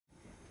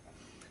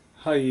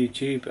Hi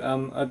YouTube.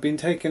 I've been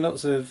taking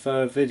lots of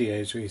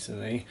videos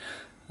recently,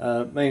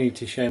 mainly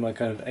to show my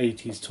kind of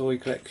 80s toy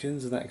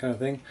collections and that kind of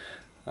thing.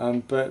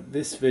 But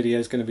this video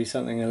is going to be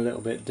something a little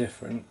bit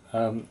different.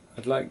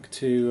 I'd like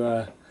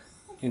to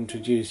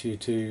introduce you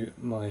to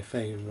my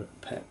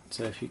favourite pet.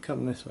 So if you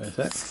come this way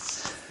a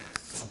sec.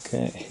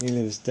 Okay, he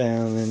lives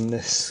down in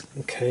this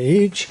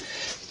cage.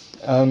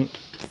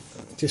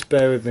 Just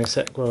bear with me a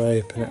sec while I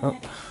open it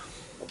up.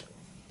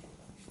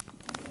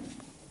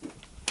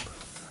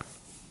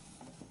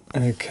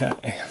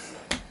 Okay,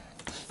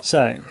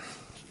 so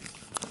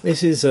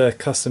this is a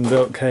custom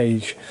built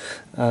cage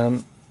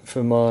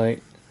for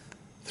my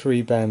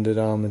 3-banded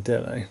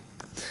armadillo.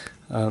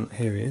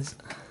 Here he is.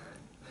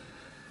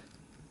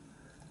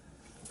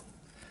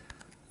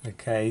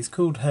 Okay, he's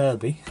called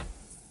Herbie.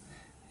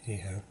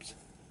 He herbs.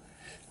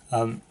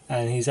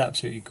 And he's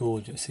absolutely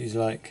gorgeous. He's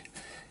like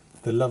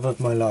the love of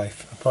my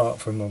life, apart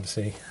from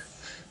obviously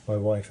my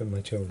wife and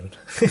my children.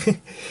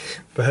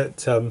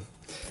 But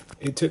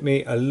it took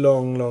me a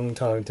long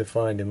time to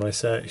find him. I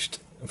searched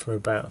for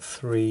about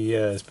 3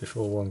 years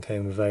before one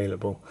came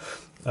available.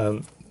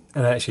 And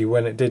actually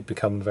when it did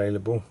become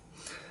available,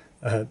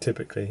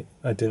 typically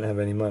I didn't have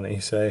any money,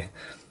 so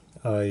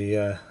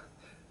I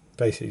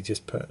basically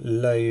just put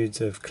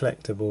loads of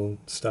collectible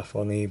stuff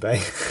on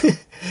eBay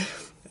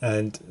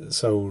and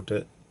sold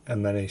it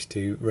and managed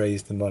to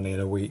raise the money in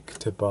a week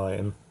to buy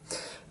him.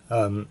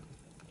 And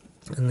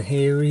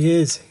here he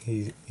is.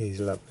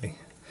 He's lovely.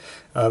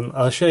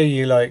 I'll show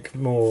you like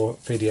more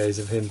videos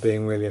of him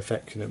being really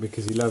affectionate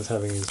because he loves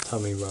having his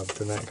tummy rubbed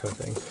and that kind of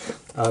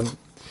thing.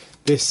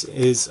 This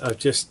is, I've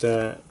just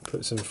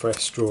put some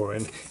fresh straw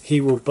in. He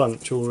will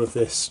bunch all of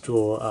this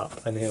straw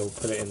up and he'll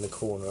put it in the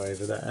corner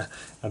over there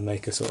and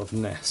make a sort of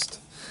nest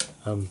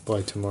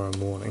by tomorrow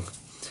morning.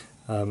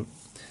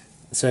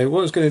 So what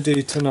I was going to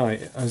do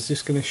tonight, I was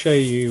just going to show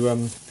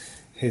you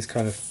his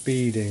kind of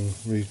feeding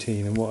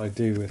routine and what I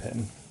do with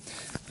him.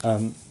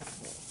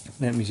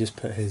 Let me just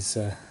put his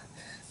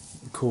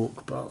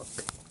cork bark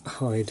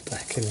hide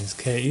back in his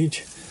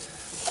cage.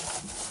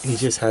 He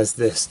just has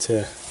this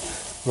to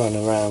run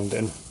around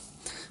in,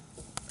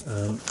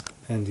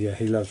 and yeah,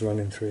 he loves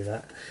running through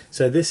that.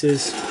 So this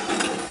is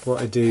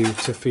what I do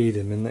to feed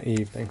him in the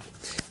evening.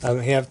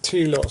 He have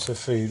 2 lots of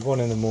food, one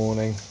in the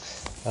morning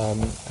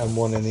and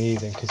one in the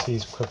evening, because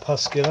he's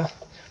crepuscular,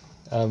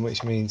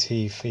 which means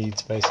he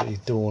feeds basically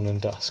dawn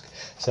and dusk.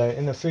 So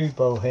in the food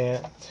bowl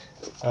here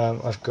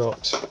I've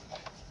got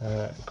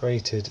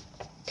grated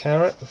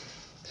carrot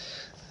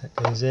that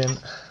goes in.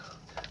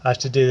 I have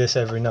to do this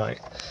every night.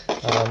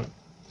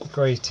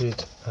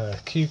 Grated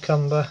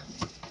cucumber,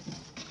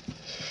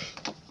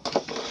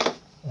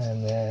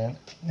 and then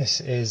this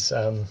is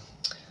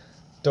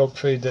dog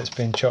food that's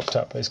been chopped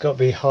up. It's got to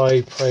be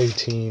high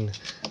protein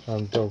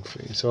dog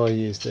food, so I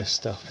use this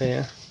stuff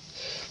here.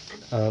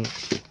 I'll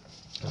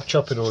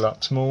chop it all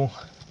up small,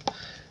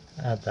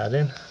 add that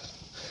in.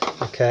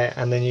 Okay,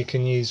 and then you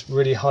can use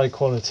really high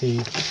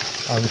quality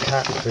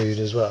cat food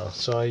as well.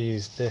 So I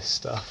use this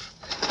stuff.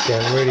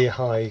 Again, really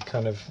high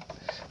kind of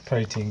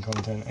protein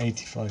content,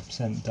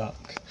 85%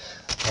 duck.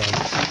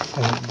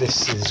 And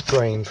this is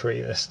grain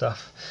free, this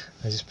stuff.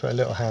 I just put a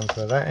little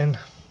handful of that in.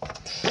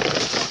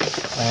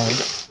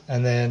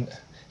 And then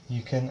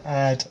you can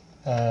add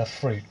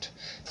fruit.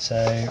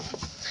 So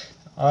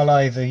I'll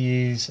either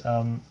use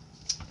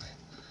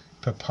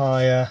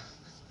papaya,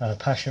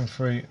 passion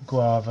fruit,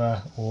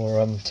 guava,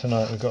 or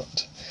tonight we've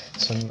got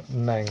some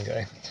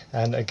mango.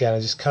 And again, I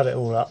just cut it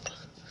all up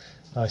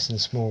nice and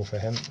small for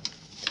him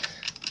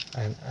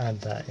and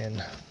add that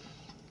in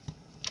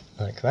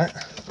like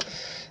that.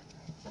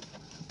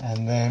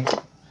 And then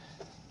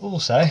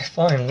also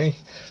finally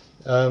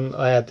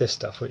I add this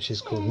stuff, which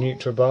is called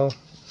Nutribol.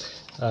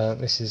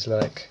 This is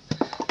like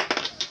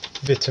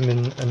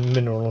vitamin and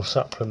mineral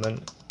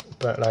supplement,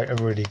 but like a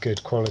really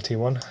good quality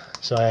one.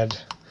 So I add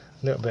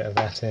a little bit of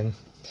that in.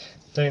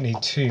 Don't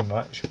need too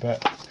much,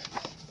 but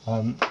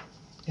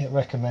it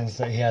recommends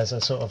that he has a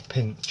sort of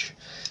pinch,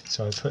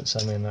 so I put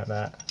some in like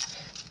that.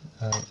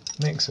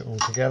 Mix it all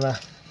together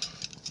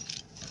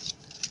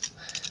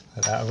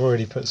like that. I've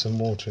already put some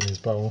water in his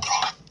bowl,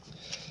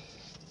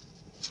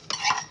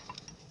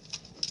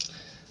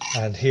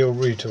 and he'll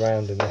root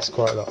around in this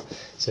quite a lot.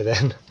 So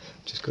then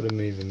just got to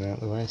move him out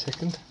of the way a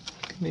second.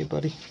 Come here,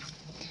 buddy.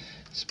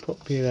 Just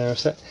pop you there a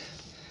sec.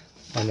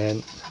 And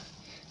then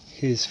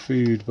his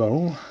food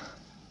bowl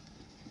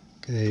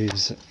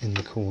goes in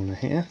the corner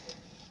here.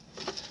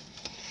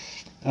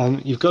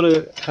 You've got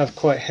to have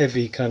quite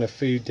heavy kind of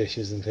food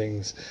dishes and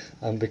things,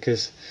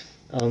 because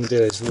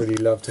armadillos really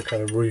love to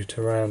kind of root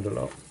around a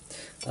lot.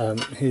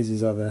 Here's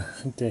his other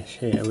dish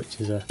here,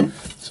 which is a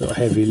sort of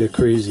heavy Le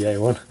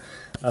Creuset one.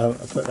 I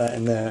put that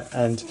in there,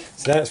 and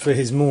so that's for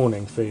his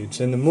morning food.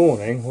 So in the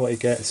morning what he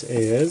gets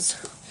is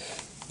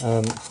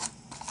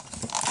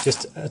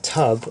just a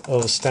tub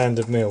of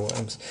standard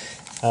mealworms.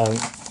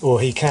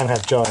 Or he can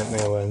have giant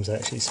mealworms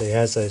actually, so he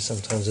has those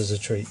sometimes as a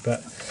treat,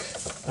 but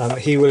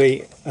he will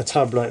eat a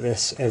tub like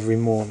this every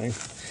morning.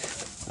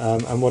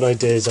 And what I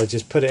do is I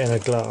just put it in a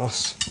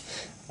glass,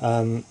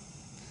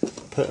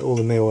 put all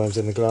the mealworms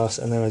in the glass,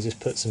 and then I just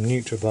put some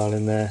Nutribal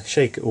in there,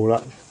 shake it all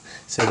up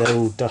so they're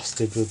all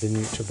dusted with the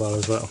Nutribal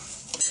as well.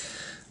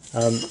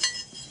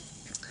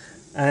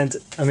 And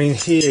I mean,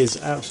 he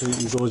is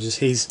absolutely gorgeous.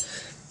 He's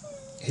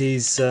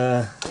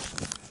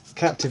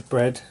captive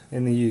bred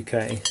in the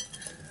UK,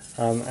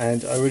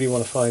 and I really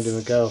want to find him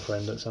a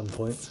girlfriend at some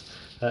point.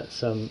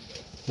 That's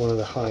one of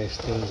the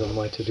highest things on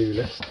my to-do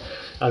list.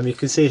 You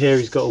can see here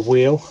he's got a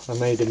wheel. I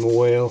made him a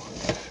wheel,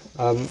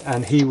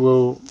 and he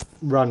will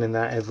run in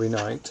that every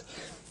night.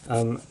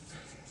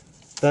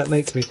 That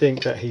makes me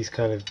think that he's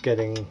kind of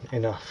getting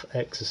enough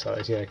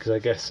exercise, yeah, because I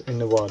guess in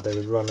the wild they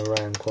would run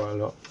around quite a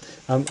lot.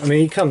 I mean,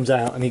 he comes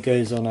out and he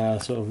goes on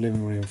our sort of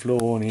living room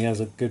floor, and he has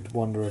a good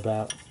wander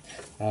about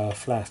our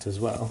flat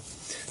as well.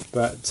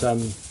 But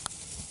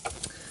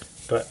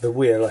the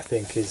wheel, I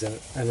think, is an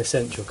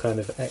essential kind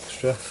of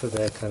extra for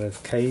their kind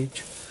of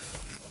cage.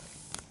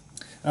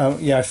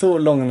 Yeah, I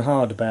thought long and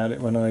hard about it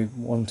when I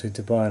wanted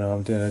to buy an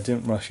armadillo. I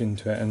didn't rush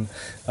into it, and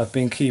I've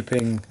been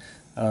keeping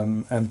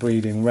and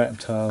breeding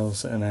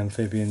reptiles and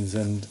amphibians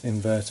and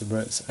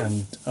invertebrates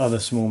and other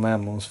small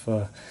mammals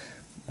for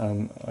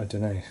I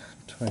don't know,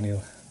 20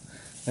 or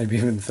maybe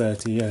even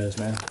 30 years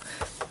now,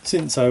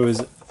 since I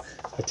was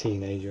a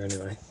teenager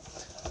anyway.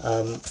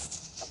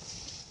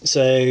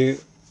 So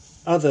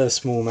other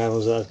small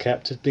mammals that I've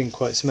kept have been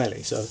quite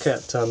smelly. So I've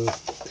kept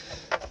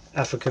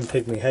African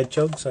pygmy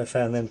hedgehogs. I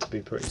found them to be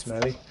pretty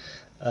smelly.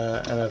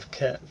 And I've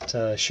kept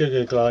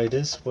sugar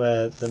gliders,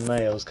 where the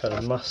males kind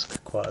of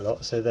musk quite a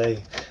lot, so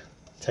they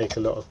take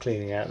a lot of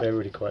cleaning out. They're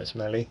really quite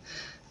smelly.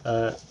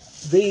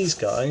 These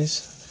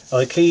guys,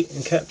 I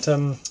kept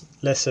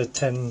lesser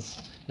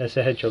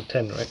hedgehog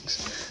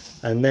tenrecs,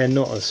 and they're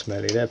not as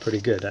smelly. They're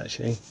pretty good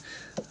actually.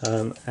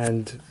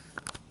 And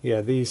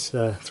yeah, these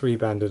 3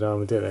 banded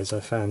armadillos, I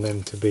found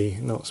them to be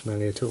not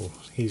smelly at all.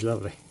 He's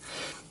lovely.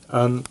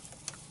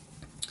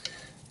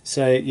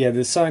 So yeah,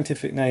 the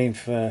scientific name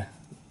for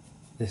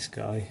this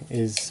guy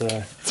is,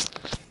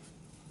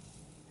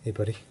 hey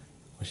buddy,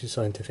 what's your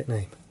scientific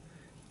name?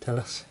 Tell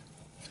us.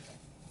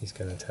 He's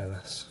going to tell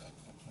us.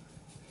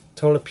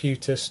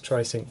 Toloputus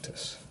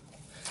tricinctus.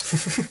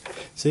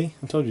 See,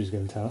 I told you he was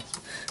going to tell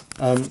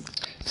us.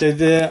 So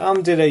the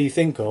armadillo you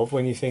think of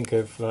when you think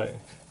of like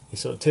the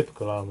sort of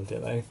typical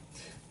armadillo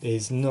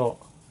is not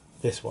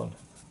this one.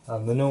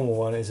 The normal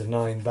one is a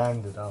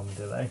 9-banded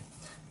armadillo,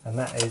 and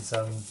that is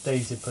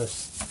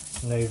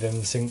Dasypus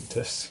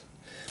novensinctus.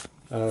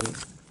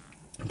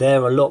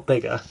 They're a lot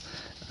bigger,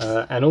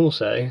 and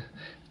also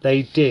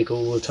they dig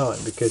all the time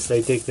because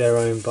they dig their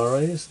own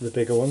burrows, the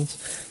bigger ones.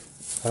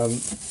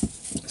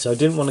 So I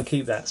didn't want to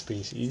keep that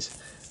species.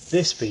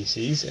 This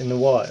species in the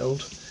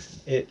wild,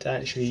 it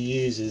actually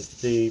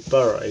uses the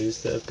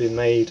burrows that have been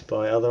made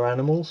by other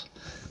animals,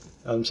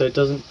 so it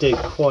doesn't dig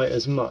quite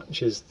as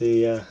much as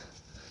the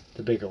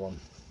bigger one,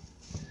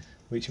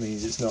 which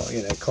means it's not,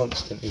 you know,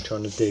 constantly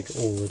trying to dig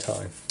all the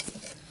time.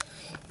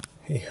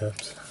 He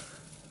hopes.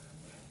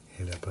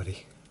 Hello,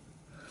 buddy.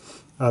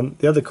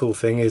 The other cool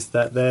thing is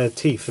that their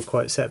teeth are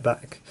quite set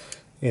back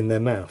in their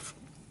mouth,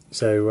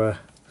 so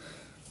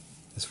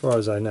as far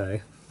as I know,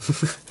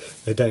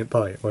 they don't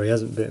bite. Well, he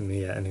hasn't bitten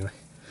me yet anyway.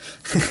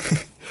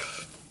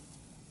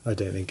 I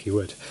don't think he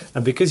would.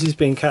 And because he's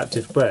been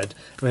captive bred,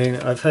 I mean,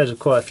 I've heard of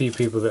quite a few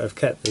people that have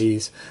kept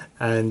these,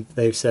 and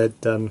they've said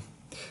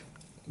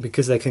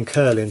because they can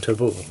curl into a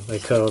ball, they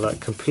curl like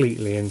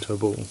completely into a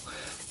ball.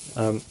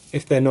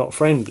 If they're not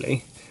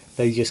friendly,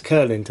 they just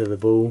curl into the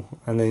ball,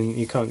 and then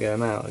you can't get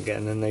them out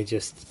again, and they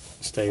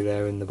just stay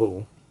there in the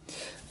ball.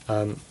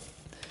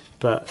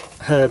 But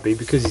Herbie,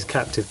 because he's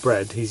captive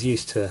bred, he's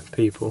used to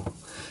people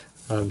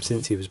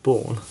since he was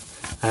born,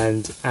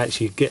 and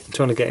actually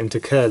trying to get him to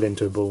curl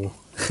into a ball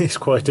is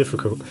quite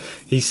difficult.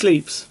 He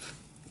sleeps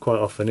quite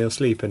often. He'll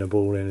sleep in a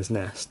ball in his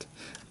nest,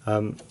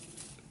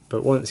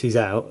 but once he's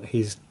out,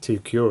 he's too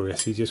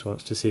curious. He just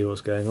wants to see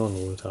what's going on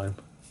all the time.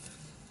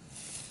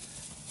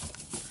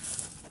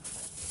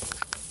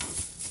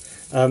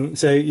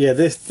 So yeah,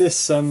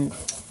 this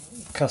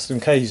custom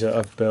cage that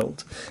I've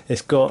built,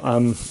 it's got I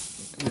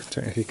don't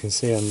know if you can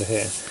see under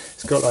here,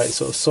 it's got like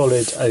sort of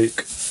solid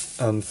oak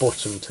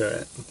bottom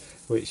to it,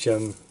 which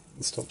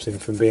stops him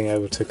from being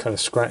able to kind of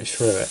scratch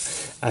through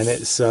it, and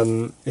it's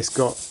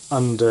got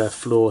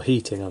underfloor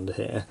heating under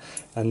here,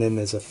 and then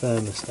there's a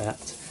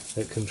thermostat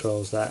that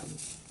controls that,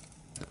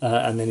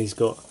 and then he's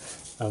got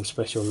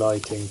special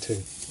lighting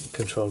to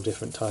control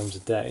different times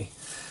of day.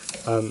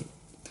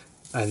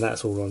 And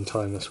that's all on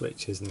timer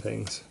switches and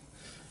things.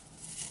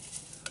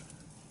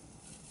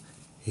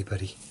 Hey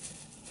buddy.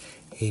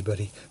 Hey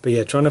buddy. But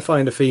yeah, trying to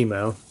find a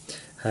female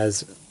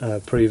has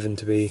proven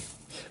to be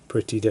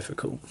pretty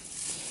difficult.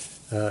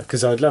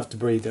 Because I'd love to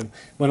breed them.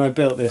 When I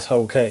built this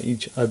whole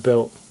cage, I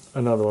built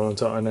another one on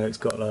top. I know it's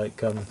got like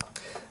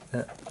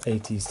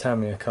 80s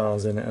Tamiya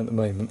cars in it at the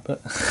moment,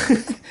 but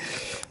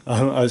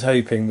I was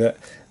hoping that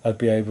I'd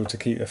be able to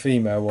keep a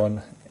female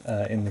one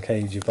in the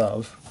cage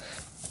above.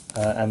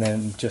 And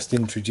then just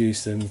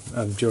introduce them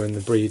during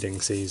the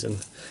breeding season,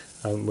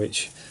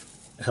 which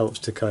helps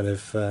to kind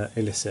of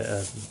elicit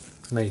a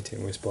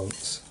mating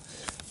response.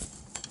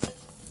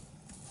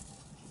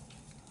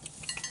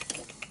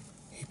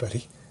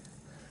 buddy.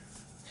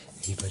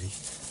 Hey, buddy.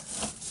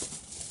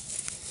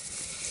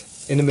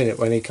 In a minute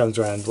when he comes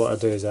round, what I'll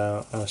do is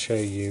I'll show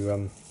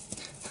you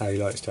how he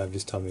likes to have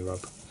his tummy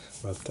rubbed.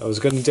 I was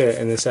going to do it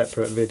in a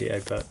separate video,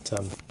 but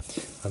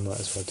I might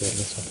as well do it in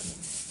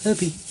this one.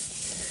 Herbie,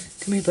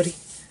 come here, buddy.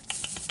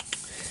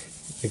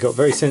 They've got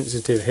very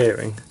sensitive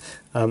hearing,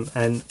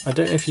 and I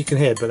don't know if you can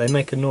hear, but they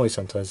make a noise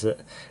sometimes that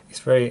it's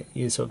very,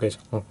 it sort of goes.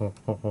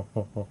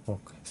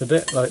 It's a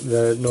bit like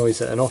the noise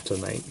that an otter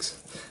makes,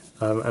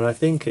 and I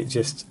think it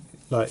just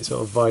like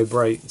sort of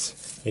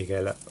vibrates. Here you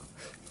go, look.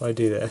 If I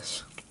do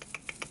this,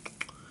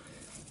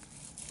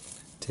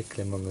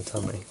 tickle him on the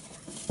tummy.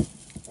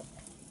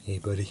 Hey,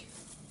 buddy.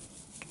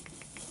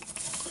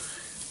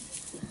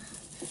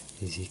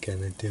 Is he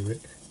gonna do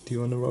it? Do you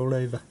want to roll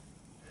over?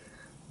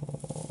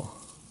 Oh,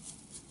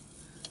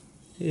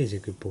 he's a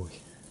good boy.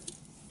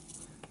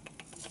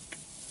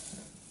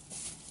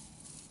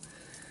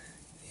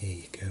 There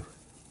you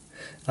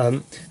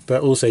go.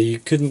 But also you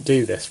couldn't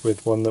do this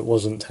with one that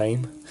wasn't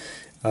tame,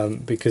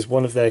 because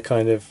one of their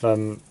kind of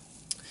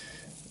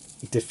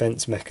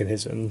defense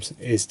mechanisms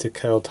is to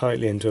curl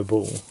tightly into a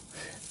ball,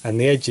 and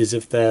the edges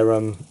of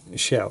their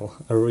shell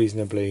are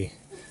reasonably,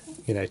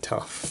 you know,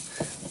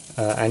 tough,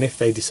 and if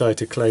they decide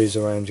to close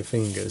around your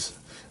fingers,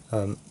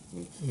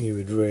 you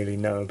would really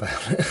know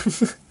about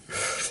it.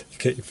 You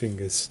get your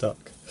fingers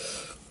stuck.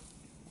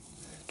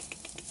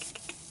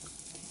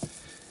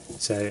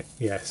 So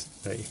yes,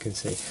 that you can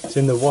see. So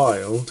in the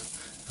wild,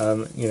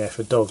 you know, if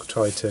a dog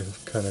tried to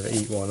kind of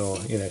eat one, or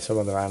you know, some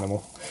other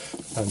animal,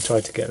 and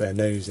tried to get their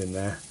nose in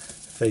there,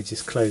 if they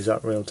just close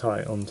up real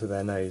tight onto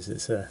their nose,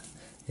 it's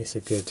a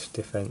good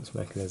defense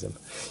mechanism.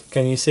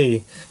 Can you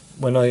see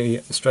when I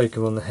stroke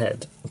him on the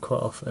head,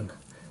 quite often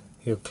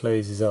he'll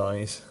close his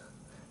eyes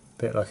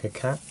a bit like a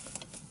cat,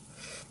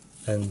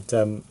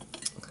 and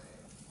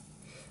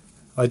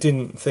I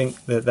didn't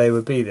think that they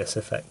would be this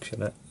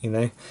affectionate, you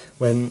know.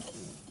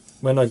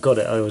 When I got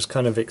it, I was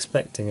kind of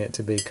expecting it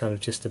to be kind of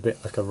just a bit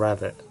like a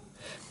rabbit,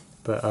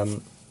 but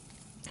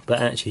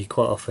actually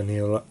quite often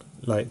he'll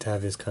like to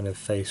have his kind of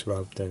face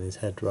rubbed and his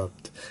head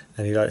rubbed,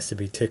 and he likes to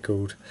be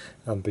tickled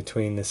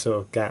between this sort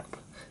of gap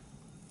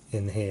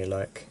in here,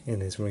 like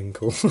in his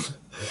wrinkle.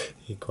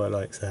 He quite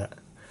likes that.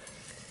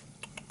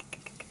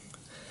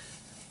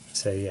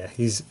 So yeah,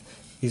 he's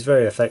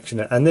very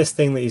affectionate, and this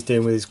thing that he's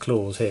doing with his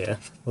claws here,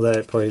 although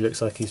it probably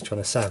looks like he's trying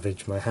to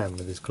savage my hand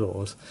with his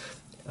claws,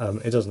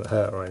 it doesn't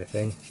hurt or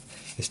anything,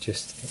 it's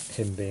just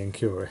him being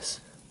curious.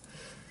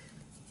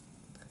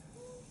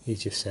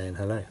 He's just saying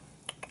hello.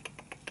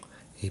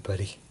 Hey,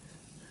 buddy.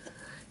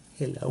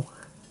 Hello.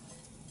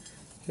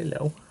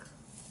 Hello.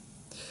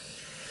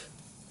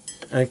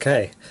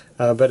 Okay,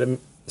 better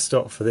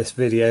stop for this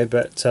video,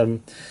 but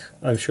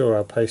I'm sure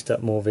I'll post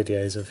up more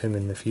videos of him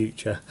in the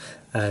future,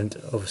 and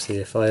obviously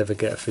if I ever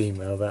get a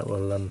female, that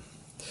will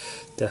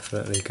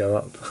definitely go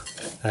up,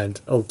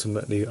 and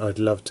ultimately I'd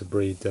love to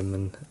breed them,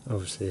 and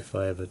obviously if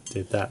I ever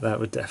did that, that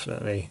would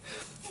definitely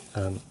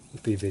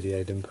be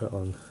videoed and put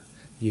on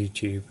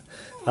YouTube.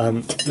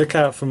 Look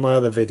out for my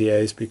other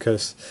videos,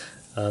 because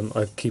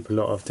I keep a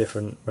lot of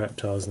different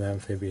reptiles and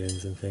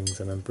amphibians and things,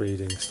 and I'm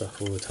breeding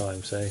stuff all the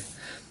time, so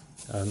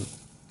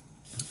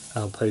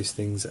I'll post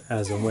things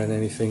as and when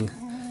anything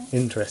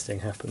interesting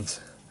happens.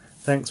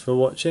 Thanks for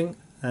watching,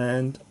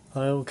 and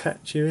I'll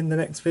catch you in the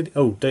next video.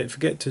 Oh, don't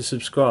forget to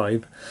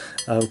subscribe,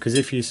 because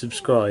if you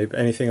subscribe,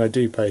 anything I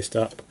do post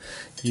up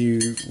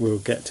you will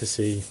get to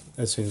see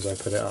as soon as I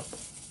put it up.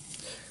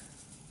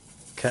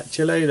 Catch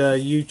you later,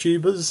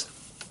 YouTubers.